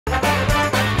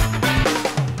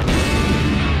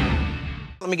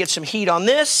Let me get some heat on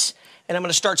this, and I'm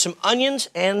gonna start some onions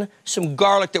and some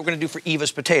garlic that we're gonna do for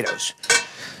Eva's potatoes.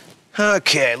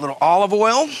 Okay, a little olive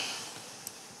oil.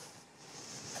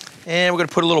 And we're gonna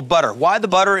put a little butter. Why the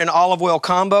butter and olive oil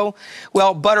combo?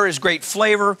 Well, butter is great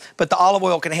flavor, but the olive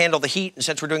oil can handle the heat, and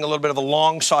since we're doing a little bit of a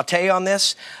long saute on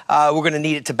this, we're gonna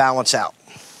need it to balance out.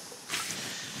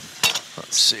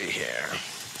 Let's see here.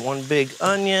 One big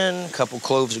onion, a couple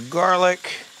cloves of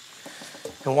garlic,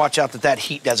 and watch out that that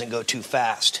heat doesn't go too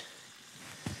fast.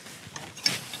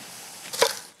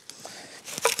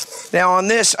 Now on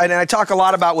this, and I talk a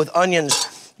lot about with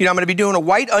onions, you know, I'm gonna be doing a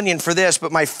white onion for this,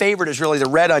 but my favorite is really the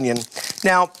red onion.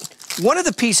 Now, one of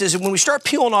the pieces, when we start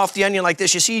peeling off the onion like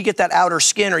this, you see you get that outer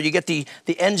skin or you get the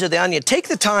ends of the onion. Take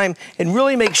the time and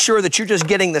really make sure that you're just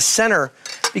getting the center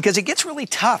because it gets really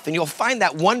tough and you'll find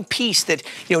that one piece that,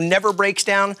 you know, never breaks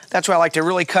down. That's why I like to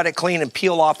really cut it clean and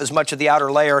peel off as much of the outer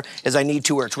layer as I need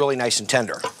to where it's really nice and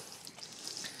tender.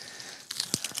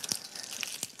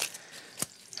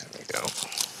 There we go.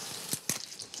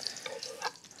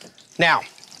 Now,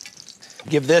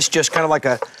 give this just kind of like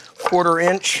a 1/4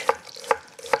 inch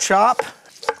chop.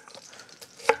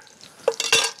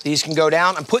 These can go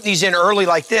down. I'm putting these in early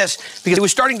like this because it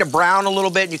was starting to brown a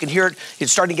little bit. You can hear it.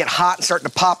 It's starting to get hot and starting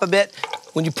to pop a bit.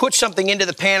 When you put something into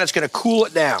the pan, it's going to cool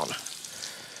it down.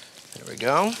 There we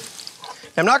go.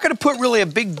 I'm not going to put really a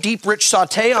big, deep, rich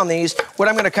saute on these. What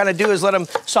I'm going to kind of do is let them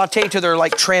saute till they're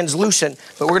like translucent,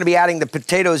 but we're going to be adding the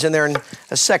potatoes in there in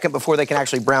a second before they can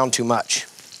actually brown too much.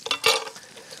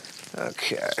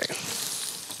 Okay.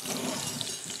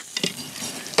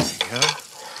 There we go.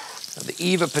 Now the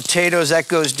Eva potatoes, that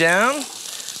goes down.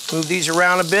 Move these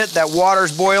around a bit. That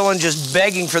water's boiling, just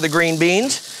begging for the green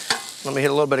beans. Let me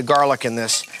hit a little bit of garlic in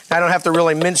this. I don't have to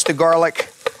really mince the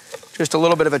garlic. Just a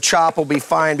little bit of a chop will be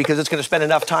fine because it's going to spend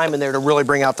enough time in there to really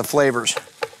bring out the flavors.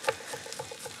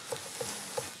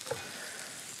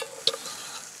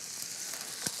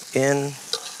 In.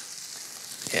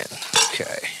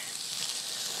 Okay.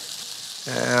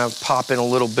 Pop in a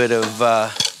little bit of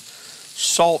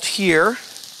salt here.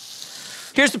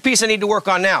 Here's the piece I need to work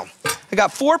on now. I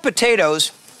got 4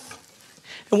 potatoes,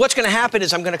 and what's going to happen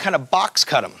is I'm going to kind of box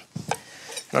cut them.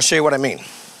 And I'll show you what I mean.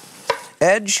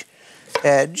 Edge,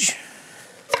 edge.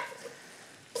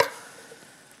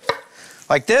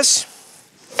 Like this.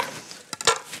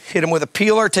 Hit them with a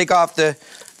peeler, take off the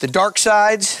dark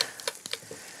sides.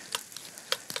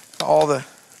 All the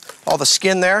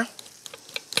skin there.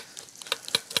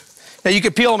 Now you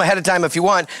could peel them ahead of time if you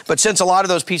want, but since a lot of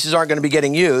those pieces aren't going to be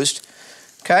getting used,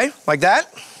 okay, like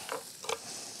that.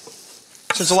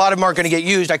 Since a lot of them aren't going to get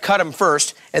used, I cut them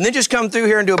first, and then just come through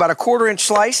here and do about a 1/4 inch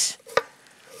slice.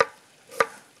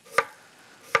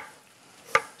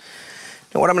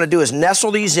 Now what I'm going to do is nestle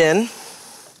these in,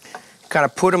 kind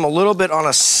of put them a little bit on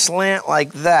a slant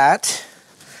like that,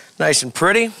 nice and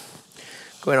pretty.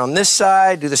 Go in on this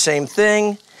side, do the same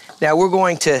thing. Now we're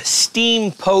going to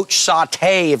steam poach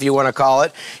saute, if you want to call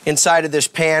it, inside of this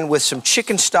pan with some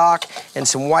chicken stock and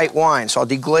some white wine. So I'll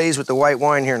deglaze with the white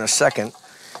wine here in a second.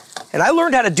 And I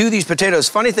learned how to do these potatoes.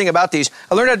 Funny thing about these,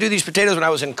 I learned how to do these potatoes when I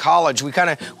was in college. We kind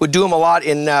of would do them a lot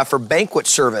for banquet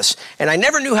service. And I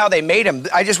never knew how they made them.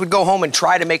 I just would go home and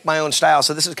try to make my own style.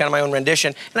 So this is kind of my own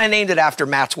rendition. And I named it after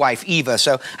Matt's wife, Eva.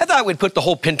 So I thought we'd put the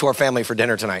whole Pintor family for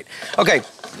dinner tonight. Okay,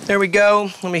 there we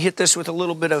go. Let me hit this with a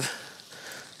little bit of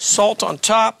salt on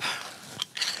top.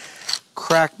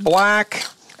 Cracked black.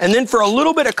 And then for a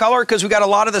little bit of color, because we got a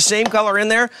lot of the same color in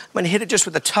there, I'm going to hit it just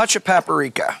with a touch of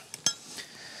paprika.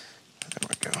 There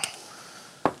we go.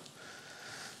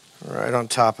 Right on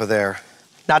top of there.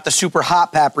 Not the super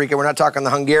hot paprika, we're not talking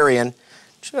the Hungarian.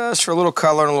 Just for a little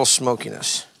color and a little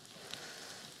smokiness.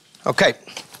 Okay.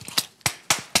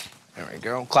 There we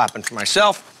go, clapping for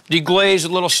myself. Deglaze with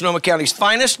a little Sonoma County's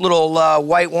finest, little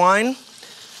white wine.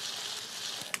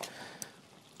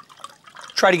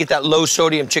 Try to get that low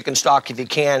sodium chicken stock if you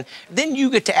can. Then you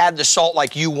get to add the salt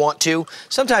like you want to.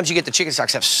 Sometimes you get the chicken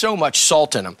stocks have so much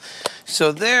salt in them.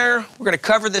 So there, we're gonna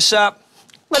cover this up.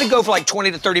 Let it go for like 20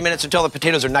 to 30 minutes until the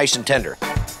potatoes are nice and tender.